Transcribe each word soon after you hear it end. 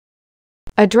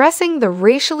Addressing the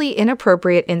racially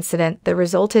inappropriate incident that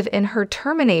resulted in her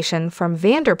termination from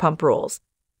Vanderpump Rules,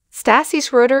 Stassi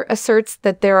Schroeder asserts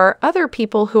that there are other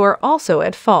people who are also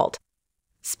at fault.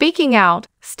 Speaking out,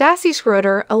 Stassi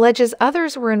Schroeder alleges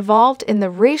others were involved in the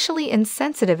racially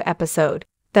insensitive episode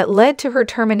that led to her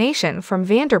termination from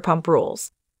Vanderpump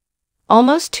Rules.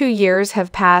 Almost 2 years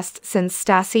have passed since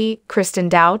Stassi, Kristen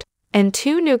Doute, and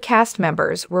 2 new cast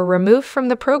members were removed from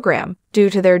the program due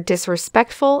to their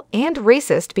disrespectful and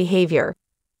racist behavior.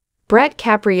 Brett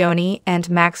Caprioni and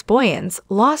Max Boyens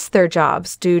lost their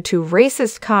jobs due to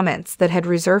racist comments that had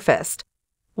resurfaced,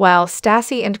 while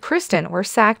Stassi and Kristen were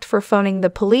sacked for phoning the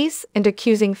police and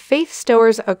accusing Faith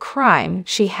Stowers a crime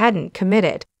she hadn't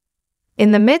committed.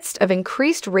 In the midst of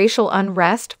increased racial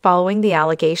unrest following the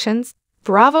allegations,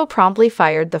 Bravo promptly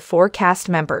fired the 4 cast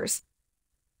members.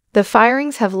 The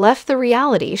firings have left the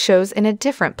reality shows in a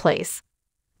different place.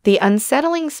 The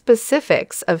unsettling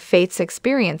specifics of Faith's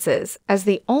experiences as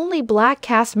the only Black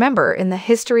cast member in the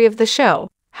history of the show,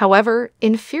 however,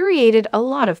 infuriated a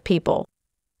lot of people.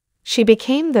 She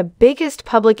became the biggest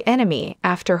public enemy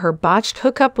after her botched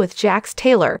hookup with Jax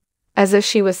Taylor, as if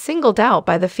she was singled out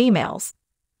by the females.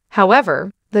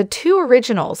 However, the 2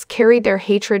 originals carried their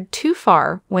hatred too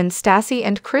far when Stassi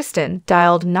and Kristen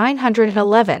dialed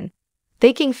 911,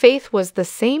 thinking Faith was the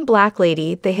same Black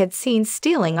lady they had seen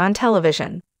stealing on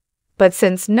television. But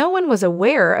since no one was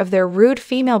aware of their rude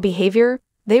female behavior,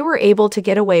 they were able to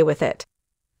get away with it.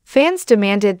 Fans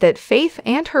demanded that Faith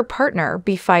and her partner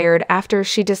be fired after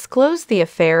she disclosed the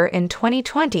affair in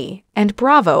 2020, and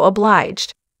Bravo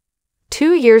obliged.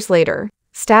 2 years later,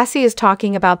 Stassi is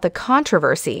talking about the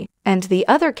controversy and the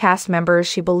other cast members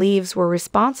she believes were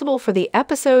responsible for the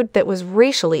episode that was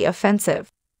racially offensive.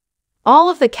 All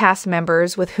of the cast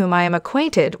members with whom I am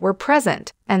acquainted were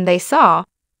present, and they saw,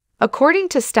 according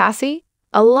to Stassi,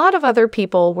 a lot of other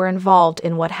people were involved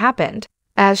in what happened,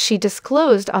 as she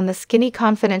disclosed on the Skinny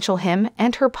Confidential hymn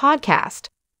and her podcast.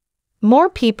 More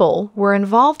people were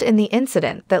involved in the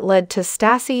incident that led to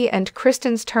Stassi and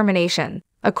Kristen's termination,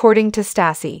 according to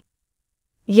Stassi.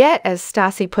 Yet, as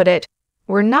Stassi put it,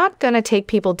 "We're not gonna take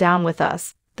people down with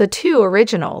us, the 2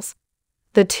 originals."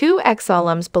 The 2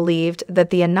 ex-alums believed that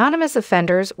the anonymous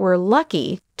offenders were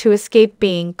lucky to escape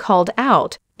being called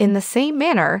out in the same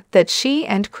manner that she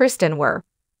and Kristen were.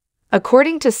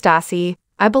 According to Stassi,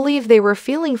 "I believe they were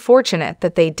feeling fortunate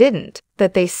that they didn't,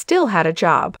 that they still had a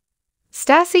job."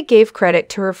 Stassi gave credit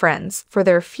to her friends for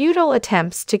their futile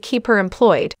attempts to keep her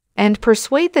employed and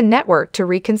persuade the network to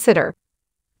reconsider.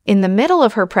 In the middle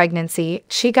of her pregnancy,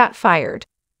 she got fired.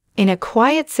 In a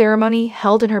quiet ceremony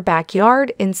held in her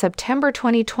backyard in September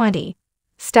 2020,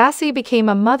 Stassi became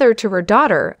a mother to her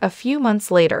daughter a few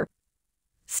months later.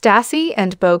 Stassi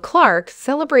and Beau Clark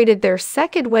celebrated their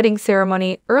 2nd wedding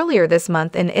ceremony earlier this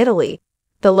month in Italy,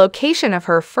 the location of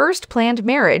her first planned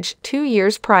marriage 2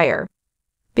 years prior.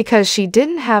 Because she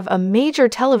didn't have a major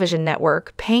television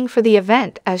network paying for the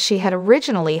event as she had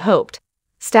originally hoped,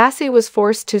 Stassi was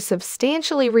forced to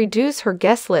substantially reduce her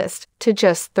guest list to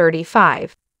just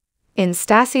 35. In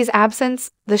Stassi's absence,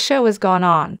 the show has gone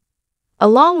on.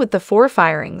 Along with the 4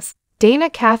 firings, Dana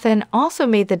Cathan also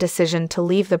made the decision to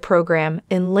leave the program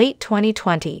in late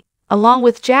 2020, along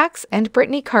with Jax and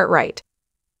Brittany Cartwright.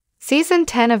 Season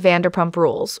 10 of Vanderpump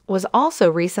Rules was also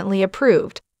recently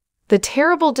approved. The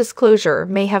terrible disclosure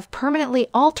may have permanently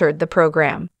altered the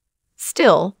program.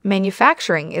 Still,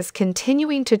 manufacturing is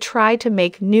continuing to try to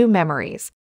make new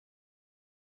memories.